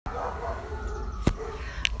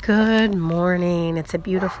Good morning. It's a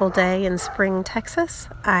beautiful day in Spring, Texas.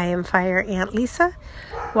 I am Fire Ant Lisa.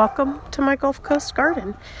 Welcome to my Gulf Coast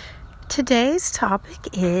garden. Today's topic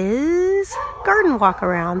is garden walk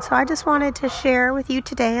around. So I just wanted to share with you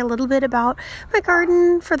today a little bit about my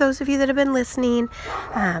garden. For those of you that have been listening,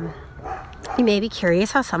 you may be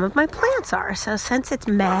curious how some of my plants are. So since it's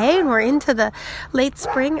May and we're into the late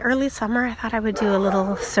spring, early summer, I thought I would do a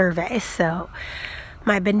little survey. So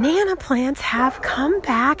my banana plants have come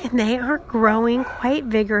back and they are growing quite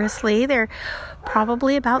vigorously. They're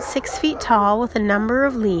probably about 6 feet tall with a number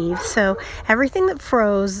of leaves. So everything that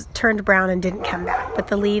froze turned brown and didn't come back, but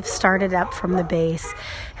the leaves started up from the base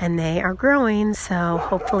and they are growing. So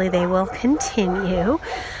hopefully they will continue.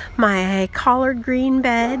 My collard green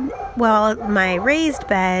bed, my raised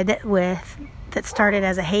bed that started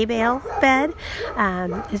as a hay bale bed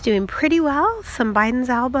is doing pretty well. Some Biden's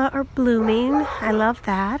alba are blooming. I love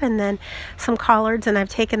that. And then some collards, and I've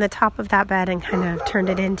taken the top of that bed and kind of turned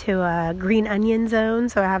it into a green onion zone.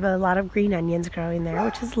 So I have a lot of green onions growing there,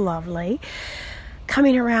 which is lovely.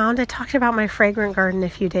 Coming around, I talked about my fragrant garden a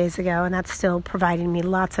few days ago, and that's still providing me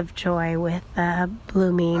lots of joy with the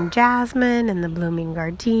blooming jasmine and the blooming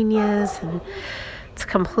gardenias, and it's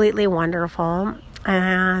completely wonderful.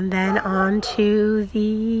 And then on to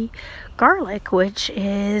the garlic, which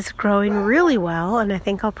is growing really well, and I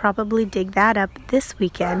think I'll probably dig that up this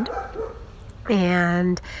weekend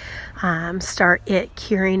and start it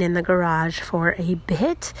curing in the garage for a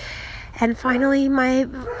bit. And finally, my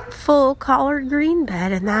full collard green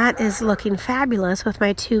bed, and that is looking fabulous with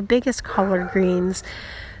my two biggest collard greens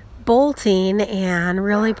bolting and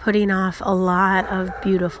really putting off a lot of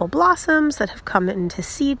beautiful blossoms that have come into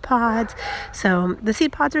seed pods. So the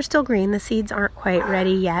seed pods are still green. The seeds aren't quite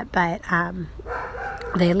ready yet, but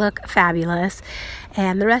they look fabulous.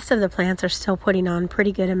 And the rest of the plants are still putting on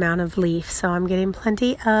pretty good amount of leaf. So I'm getting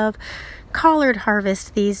plenty of collard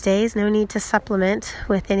harvest these days. No need to supplement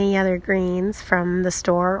with any other greens from the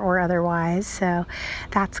store or otherwise. So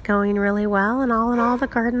that's going really well. And all in all, the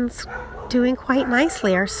garden's doing quite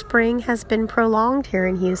nicely. Our spring has been prolonged here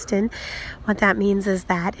in Houston. What that means is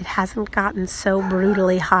that it hasn't gotten so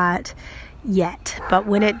brutally hot yet, but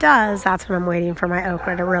when it does, that's when I'm waiting for my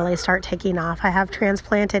okra to really start taking off. I have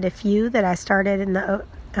transplanted a few that I started in the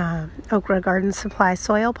Okra Garden Supply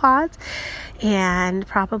soil pods, and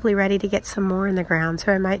probably ready to get some more in the ground.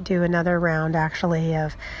 So I might do another round actually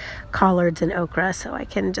of collards and okra, so I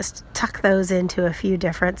can just tuck those into a few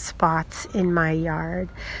different spots in my yard.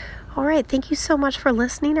 All right, thank you so much for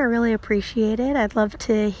listening. I really appreciate it. I'd love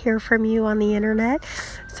to hear from you on the internet.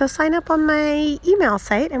 So sign up on my email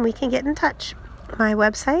site and we can get in touch. My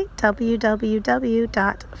website,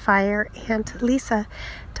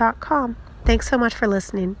 www.fireantlisa.com. Thanks so much for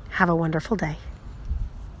listening. Have a wonderful day.